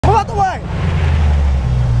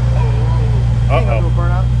Ain't gonna do a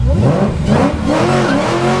burnout.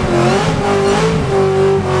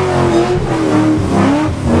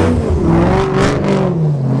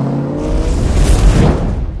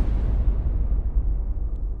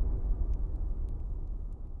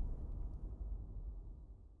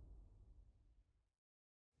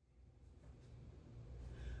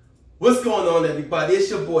 What's going on, everybody? It's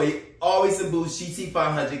your boy, Always in Boost,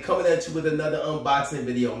 GT500, coming at you with another unboxing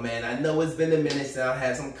video, man. I know it's been a minute since I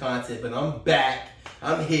had some content, but I'm back.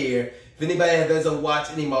 I'm here. If anybody has ever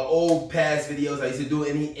watched any of my old past videos, I used to do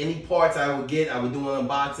any parts I would get. I would do an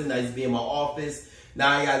unboxing. I used to be in my office.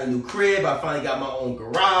 Now I got a new crib. I finally got my own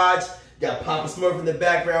garage. Got Papa Smurf in the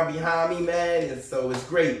background behind me, man. And so it's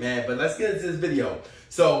great, man. But let's get into this video.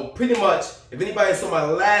 So pretty much, if anybody saw my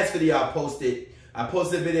last video I posted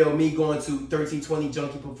a video of me going to 1320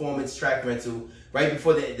 Junkie Performance track rental right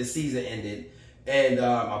before the season ended. And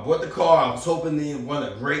I bought the car. I was hoping to run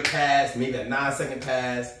a great pass, maybe a 9-second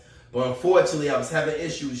pass. But unfortunately, I was having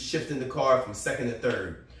issues shifting the car from second to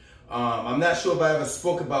third. I'm not sure if I ever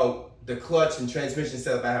spoke about the clutch and transmission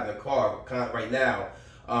setup I have in the car right now.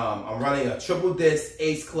 I'm running a triple disc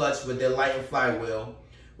Ace clutch with their light and flywheel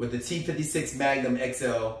with the T56 Magnum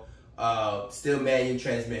XL still manual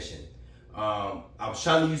transmission. I was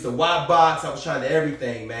trying to use the Y box. I was trying to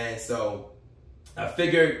everything, man. So I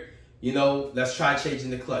figured, you know, let's try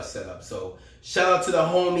changing the clutch setup. So shout out to the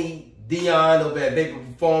homie Dion over at Vapor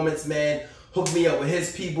Performance, man. Hooked me up with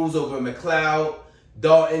his peoples over at Mcleod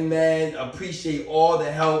Dalton, man. Appreciate all the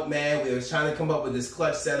help, man. We were trying to come up with this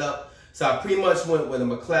clutch setup. So I pretty much went with a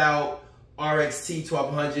Mcleod RXT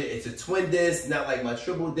 1200. It's a twin disc, not like my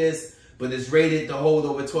triple disc, but it's rated to hold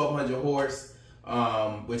over 1200 horse.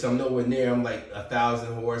 Which I'm nowhere near. I'm like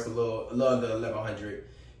 1,000 horse, a little under 1,100,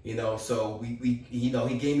 you know. So you know,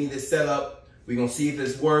 he gave me this setup. We're gonna see if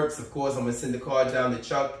this works. Of course, I'm gonna send the car down to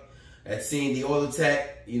Chuck at C&D Autotech,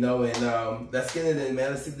 you know, and let's get it in,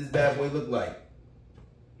 man. Let's see what this bad boy look like.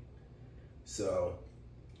 So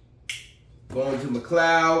going to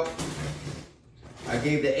Mcleod, I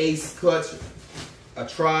gave the Ace clutch a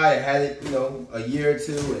try. I had it, you know, a year or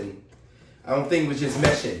two, and I don't think it was just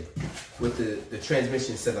meshing with the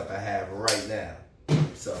transmission setup I have right now.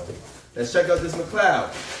 So let's check out this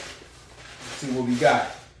Mcleod. See what we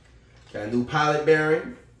got. Got a new pilot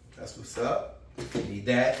bearing. That's what's up. Need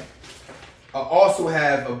that. I also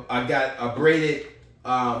have I got a braided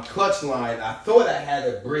clutch line. I thought I had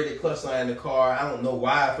a braided clutch line in the car. I don't know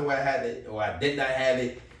why I thought I had it or I did not have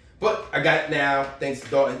it, but I got it now. Thanks to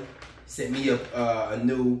Dalton. Sent me a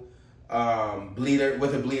new bleeder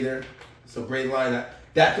with a bleeder. So braided line.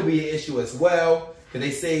 That could be an issue as well, because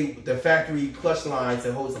they say the factory clutch lines,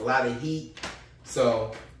 it holds a lot of heat.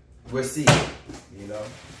 So we'll see, you know.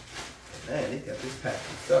 Man, they got this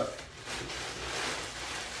packaged up.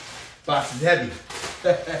 Box is heavy.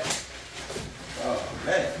 Oh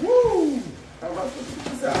man, woo! How am I supposed to get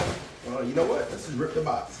this out? Well, you know what? Let's just rip the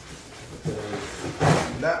box.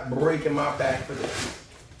 I'm not breaking my back for this.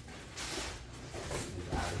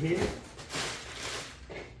 Get out of here.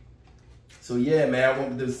 So yeah, man, I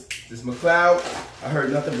went with this Mcleod. I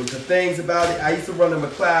heard nothing but good things about it. I used to run a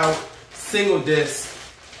Mcleod single disc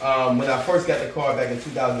when I first got the car back in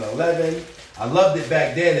 2011. I loved it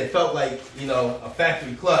back then. It felt like, you know, a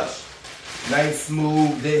factory clutch. Nice,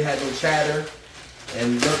 smooth, didn't have no chatter.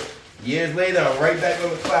 And look, years later, I'm right back on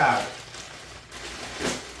Mcleod.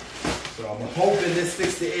 So I'm hoping this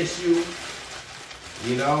fixed the issue,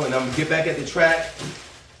 you know, and I'm gonna get back at the track.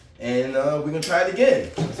 And we're going to try it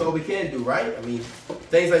again. That's all we can do, right? I mean,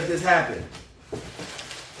 things like this happen.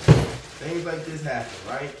 Things like this happen,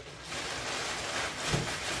 right?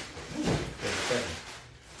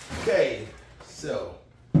 Okay, so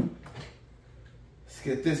let's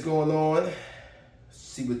get this going on.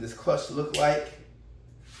 See what this clutch look like.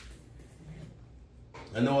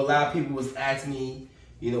 I know a lot of people was asking me,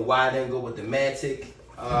 you know, why I didn't go with the Mantic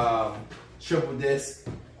triple disc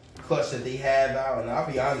clutch that they have out, and I'll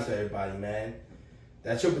be honest with everybody, man.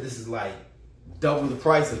 That triple disc is like double the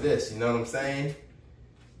price of this, you know what I'm saying?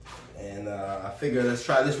 And I figured let's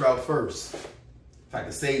try this route first. If I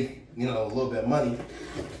could save, you know, a little bit of money,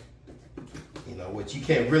 you know, which you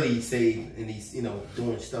can't really save in these, you know,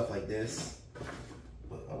 doing stuff like this.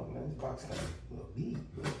 But oh man, this box kind of a little deep.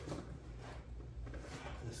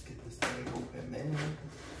 Let's get this thing open, man.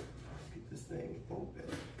 Let's get this thing open.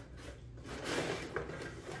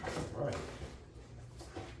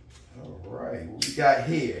 All right, what we got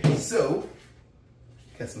here? So,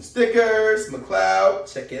 got some stickers,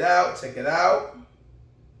 Mcleod, check it out, check it out.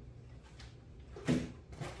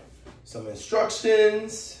 Some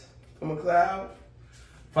instructions from Mcleod.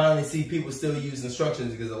 finally see people still use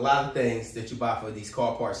instructions, because a lot of things that you buy for these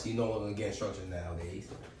car parts, you no longer get instructions nowadays.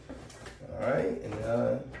 All right,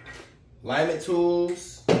 and alignment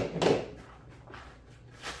tools, the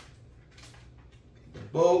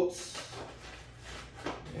bolts,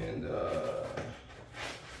 and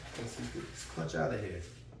let's get this clutch out of here.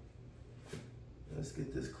 Let's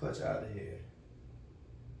get this clutch out of here.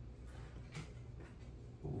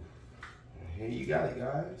 Ooh. And here you got it,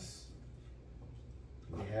 guys.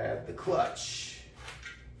 We have the clutch.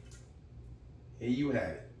 Here you have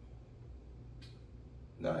it.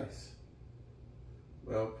 Nice.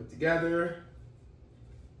 Well put together.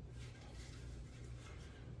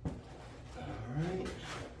 All right.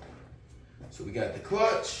 So we got the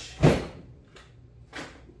clutch.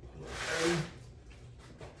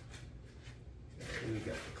 We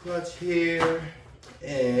got the clutch here,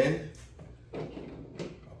 and I'll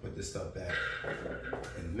put this stuff back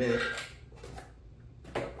in a minute.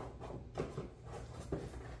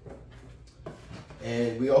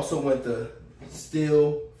 And we also went the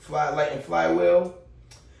steel light and flywheel,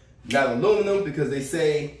 not aluminum, because they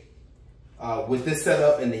say with this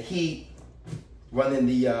setup and the heat running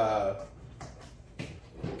the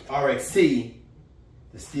RXT,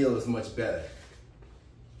 the steel is much better.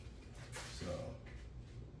 So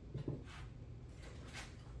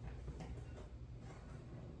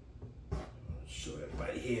I'll show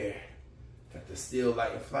everybody here. Got the steel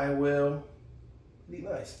light and flywheel. Pretty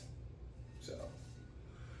nice. So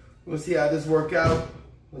we'll see how this works out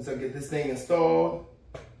once I get this thing installed.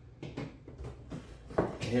 And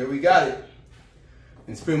here we got it. And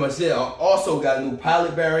it's pretty much it. I also got a new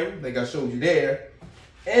pilot bearing, like I showed you there.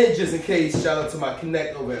 And just in case, shout out to my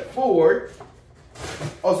Connect over at Ford.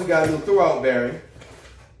 Also got a new throwout bearing.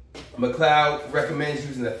 Mcleod recommends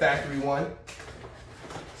using the factory one.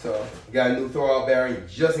 So got a new throwout bearing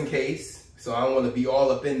just in case. So I don't want to be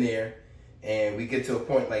all up in there and we get to a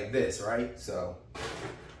point like this, right? So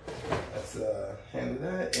let's handle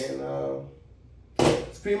that. And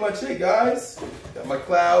that's pretty much it, guys. Got my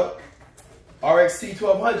Mcleod RXT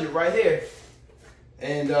 1200 right here.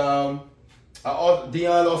 And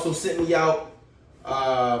Dion also sent me out,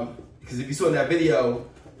 because if you saw in that video,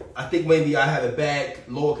 I think maybe I had a bad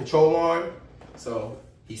lower control arm. So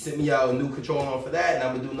he sent me out a new control arm for that, and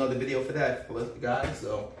I'm gonna do another video for that for the guys.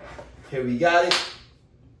 So here we got it.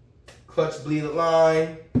 Clutch bleeded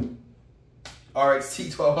line,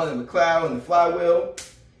 RXT 1200 Mcleod and the flywheel,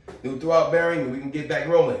 new throwout bearing, and we can get back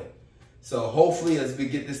rolling. So hopefully as we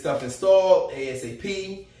get this stuff installed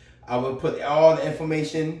ASAP, I will put all the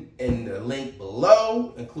information in the link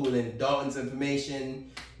below, including Dalton's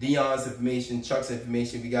information, Dion's information, Chuck's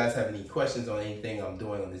information. If you guys have any questions on anything I'm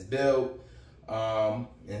doing on this build. And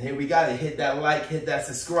here we got it. Hit that like, hit that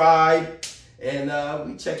subscribe, and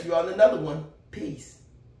we check you out in another one. Peace.